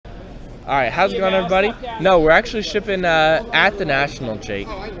All right, how's it going, everybody? No, we're actually shipping at the National, Jake.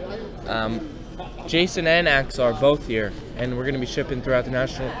 Jason and Axe are both here, and we're going to be shipping throughout the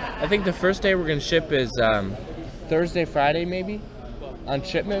National. I think the first day we're going to ship is Thursday, Friday, maybe, on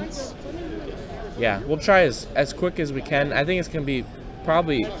shipments. Yeah, we'll try as quick as we can. I think it's going to be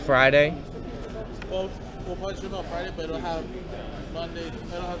probably Friday. Well, we'll probably ship on Friday, but it'll have Monday,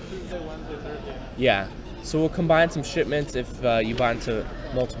 it'll have Tuesday, Wednesday, Thursday. Yeah, so we'll combine some shipments if you buy into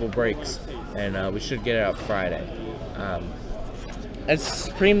multiple breaks, and we should get it out Friday. It's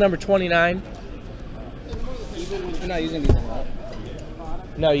Supreme number 29. You're not using these anymore.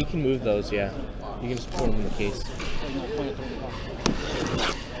 No, you can move those, yeah. You can just put them in the case.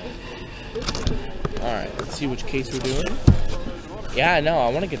 Alright, let's see which case we're doing. Yeah, I know, I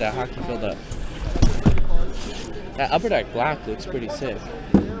want to get that hockey filled up. That Upper Deck Black looks pretty sick.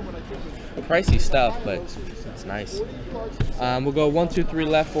 Pricey stuff, but it's nice. We'll go 1, 2, 3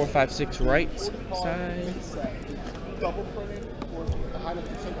 left, 4, 5, 6 right side.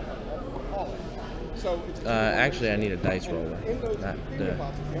 Actually, I need a dice roller, not the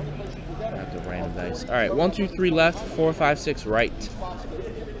random dice. All right, 1, 2, 3 left, 4, 5, 6 right.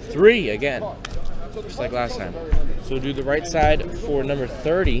 3 again, just like last time. So we'll do the right side for number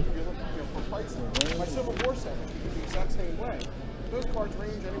 30. Those cards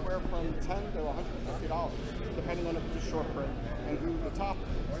range anywhere from $10 to $150, depending on if it's a short print and who the top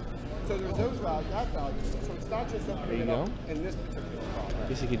is. So there's that value. So it's not just opening it up in this particular product. I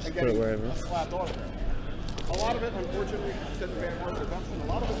guess you could just put it wherever. A slapped autograph. A lot of it, unfortunately, instead of bad word redemption, a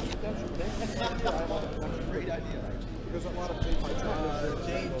lot of it is redemption. Great idea. Because a lot of things like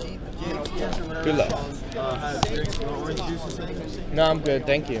good luck. Orange juice or something? No, I'm good,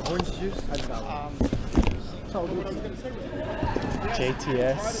 thank you. Orange juice? So what I was going to say was,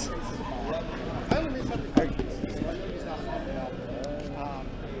 JTS. I only made something quick.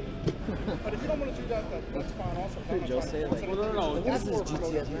 But if you don't want to do that, that's fine also. Could Joe say like, no. What is this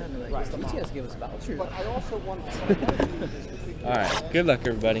GTS, man? Like, GTS give us vouchers. But I also want Alright, good luck,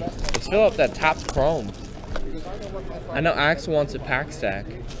 everybody. Let's fill up that top chrome. I know Axe wants a pack stack.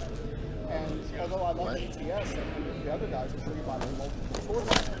 And although I love GTS and the other guys, I'm sure you buy them multiple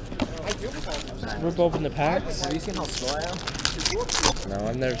sources. I do with all those. Rip open the packs. Have you seen how slow I am? No,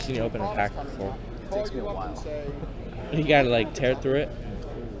 I've never seen you open a pack before. It takes me a while. You gotta like tear through it.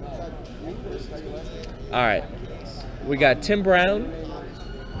 Alright. We got Tim Brown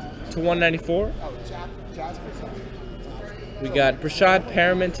to 194. We got Brashad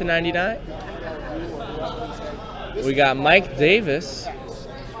Perriman to 99. We got Mike Davis.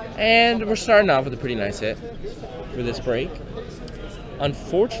 And we're starting off with a pretty nice hit for this break.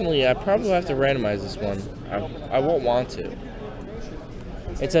 Unfortunately, I probably have to randomize this one. I won't want to.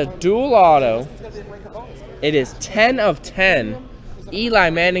 It's a dual auto. It is 10 of 10. Eli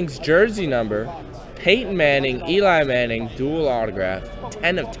Manning's jersey number. Peyton Manning, Eli Manning, dual autograph.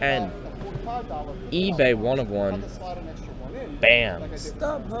 10 of 10. eBay 1 of 1. Bam.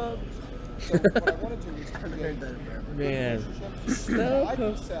 Stop, hub. Man.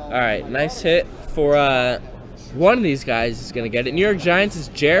 Alright, nice hit for one of these guys is going to get it. New York Giants is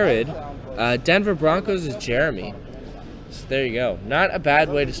Jared. Denver Broncos is Jeremy. So there you go. Not a bad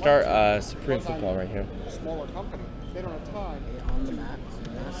way to start Supreme football right here. Smaller company, they don't have time to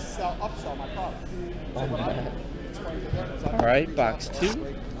upsell my product. Alright, box 2.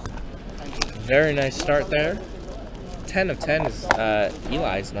 Very nice start there. 10 of 10 is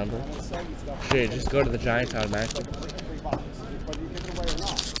Eli's number. Should just go to the Giants automatically.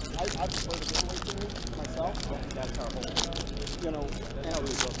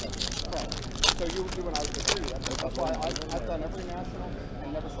 So you would do when I was the 3. That's why I've done every national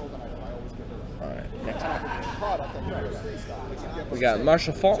and never sold an item. I always give it away. Alright, next Product. we got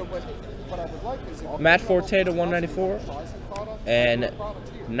Marshall Falk, Matt Forte to 194, and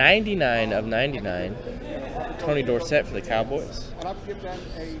 99 of 99, Tony Dorsett for the Cowboys.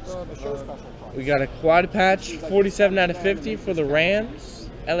 We got a quad patch, 47 out of 50 for the Rams,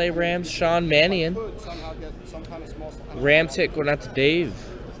 LA Rams, Sean Mannion. Rams hit going out to Dave,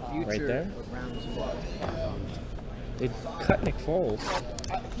 right there. They cut Nick Foles.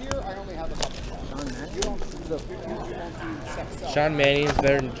 Here I only have a couple. Sean Mannion is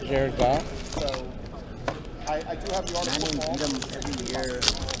better than Jared Goff. So I do have the article. Beat him every year.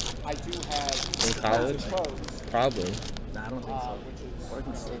 I do have in college, probably. Nah, I don't think so.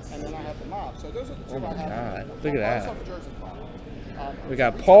 Oregon State. And then I have the mob. So those are the two Oh my I have. God! Look at that. Jersey We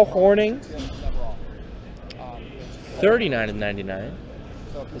got Paul Horning, 39 of 99.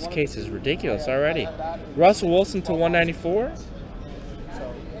 This case is ridiculous already. Russell Wilson to 194.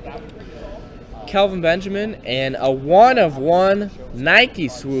 Kelvin Benjamin, and a 1 of 1 Nike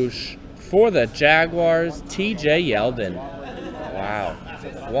swoosh For the Jaguars, TJ Yeldon. Wow.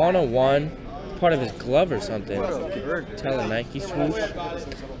 101. Part of his glove or something. Tell a Nike swoosh.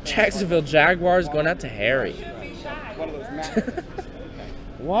 Jacksonville Jaguars going out to Harry.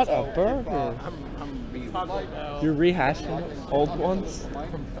 What a burger. You're rehashing old ones?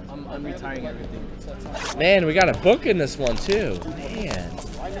 I'm retiring everything. Man, we got a book in this one too. Man.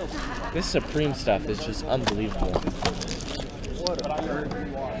 This Supreme stuff is just unbelievable. What a burger.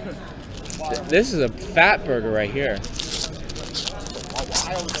 This is a fat burger right here.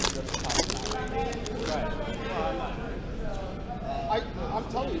 I'm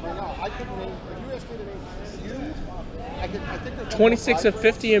telling you right now, I could name, if you asked me to name you, I think there's 26 of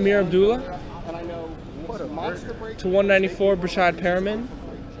 50, Amir Abdullah. and I know what a monster break. To 194, Brashad Perriman.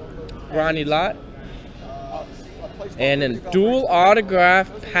 Ronnie Lott. And a dual autograph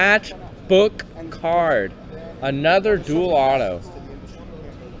patch book card. Another dual auto.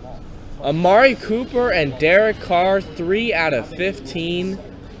 Amari Cooper and Derek Carr, 3 out of 15.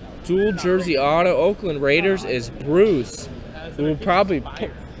 Dual jersey auto. Oakland Raiders is Bruce. Who will probably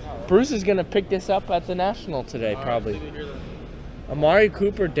Bruce is going to pick this up at the National today, probably. Amari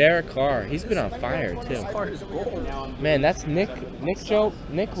Cooper, Derek Carr. He's been on fire, too. Man, that's Nick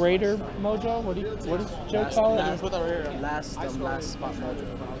Raider Mojo? What does Joe call it? Last spot mojo.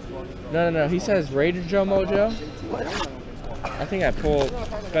 No. He says Raider Joe Mojo. I think I pull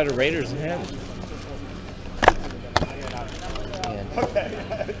better Raiders than him. Man.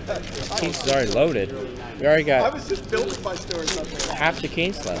 This case is already loaded. We already I got was just building my story. half the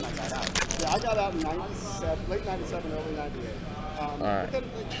case left. Yeah, I got out in 97, late 97, early 98. All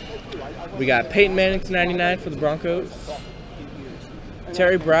right. We got Peyton Manning to 99 for the Broncos.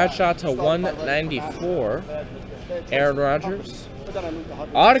 Terry Bradshaw to 194. Aaron Rodgers.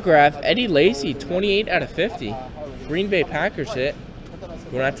 Autograph, Eddie Lacy, 28 out of 50. Green Bay Packers hit.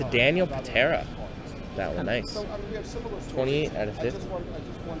 Going out to Daniel Patera. That one, nice. 28 out of 50.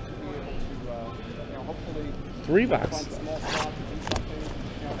 3 boxes.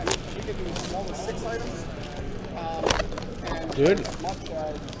 Good.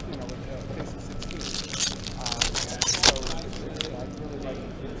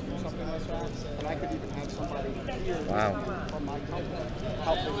 Wow.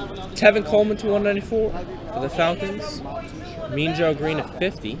 Tevin Coleman to 194 for the Falcons. Mean Joe Green at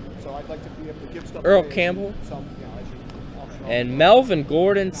 50. Earl Campbell. And Melvin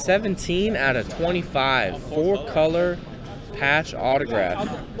Gordon, 17 out of 25. 4-color patch autograph.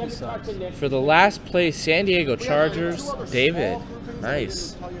 For the last place, San Diego Chargers, David.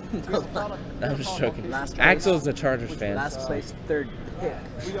 Nice. I'm just joking. Axel's a Chargers fan. Last place, 3rd pick.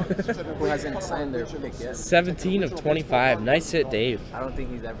 Who hasn't signed their pick yet? 17 of 25. Nice hit, Dave. I don't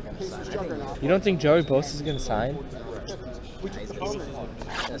think he's ever going to sign. You don't think Joey Bosa is going to sign? He's going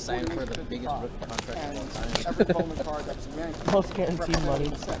to sign for the biggest rookie contract of all time. Most guaranteed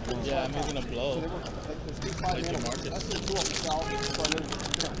money. Yeah, I'm going to blow.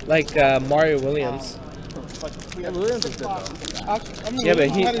 Like Mario Williams. Yeah, Williams is good though. I mean, Yeah, but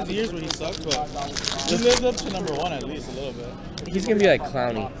he had his years where he sucked, but he lived up to #1 at least a little bit. He's going to be like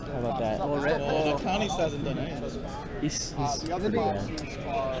Clowney. How about that? Well, the County hasn't done anything. He's pretty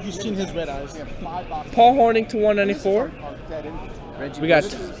bad. You've seen his red eyes. Paul Hornung to 194. We got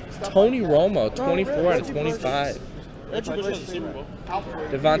Tony Romo, 24 out of 25.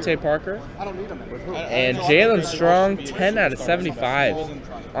 Devontae Parker. And Jalen Strong, 10 out of 75.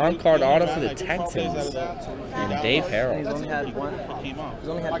 On-card auto for the Texans. And Dave He's Harrell. only had one. He's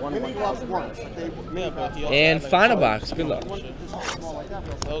only had one 1,000 rush. And final box. Good luck. That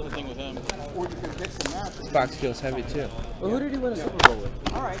was the thing with him. This box feels heavy too. Well, who did he win a Super Bowl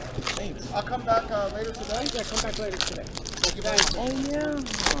with? All right. I'll come back later today. Yeah, come back later today. Thank you guys. Oh, yeah.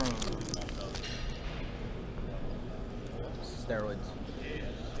 Steroids.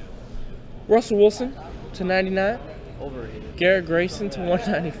 Russell Wilson to 99. Overrated. Garrett Grayson to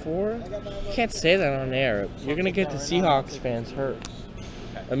 194. You can't say that on air. You're going to get the Seahawks fans hurt.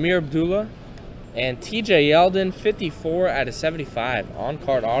 Amir Abdullah. And TJ Yeldon, 54 out of 75.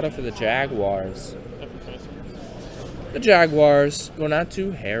 On-card auto for the Jaguars. The Jaguars going out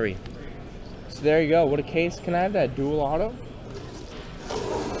to Harry. So there you go. What a case. Can I have that dual auto?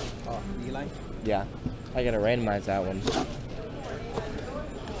 Eli? Yeah. I got to randomize that one.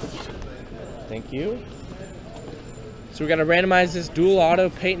 Thank you. So we got to randomize this dual auto.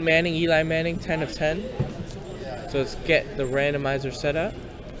 Peyton Manning, Eli Manning, 10 of 10. So let's get the randomizer set up.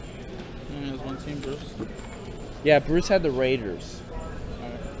 There's one team, Bruce. Yeah, Bruce had the Raiders.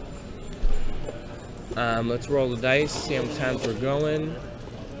 Let's roll the dice, see how many times we're going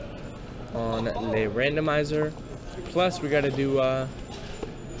on the randomizer. Plus, we got to do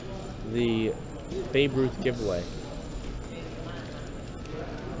the Babe Ruth giveaway.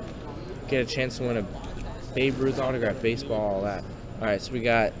 Get a chance to win a Babe Ruth autograph, baseball, all that. All right, so we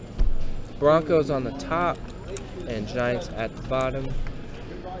got Broncos on the top and Giants at the bottom.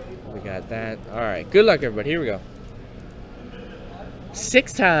 We got that. All right, good luck, everybody. Here we go.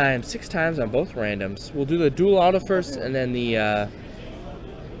 6 times on both randoms. We'll do the dual auto first, and then the,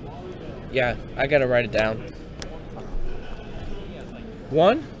 yeah, I gotta write it down.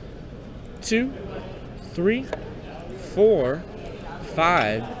 1, 2, 3, 4,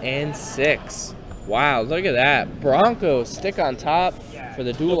 5, and 6. Wow, look at that. Broncos stick on top for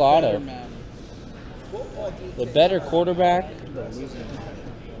the dual auto. The better quarterback.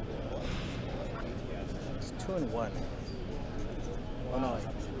 It's 2-1. Oh no.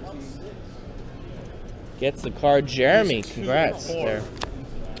 Gets the card. Jeremy, congrats there.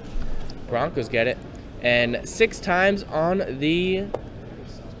 Broncos get it. And 6 times on the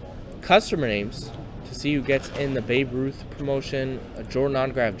customer names to see who gets in the Babe Ruth promotion, a Jordan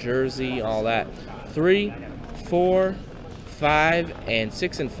autograph jersey, all that. 3, 4, 5, and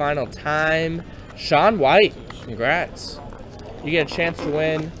 6 and final time. Sean White, congrats. You get a chance to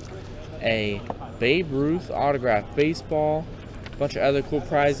win a Babe Ruth autograph baseball, a bunch of other cool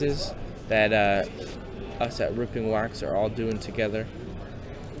prizes that us at Ripping Wax are all doing together.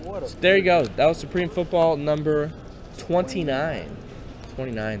 So there you go. That was Supreme Football number 29.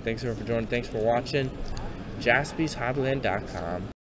 29. Thanks everyone for joining. Thanks for watching. JaspysHobbyland.com.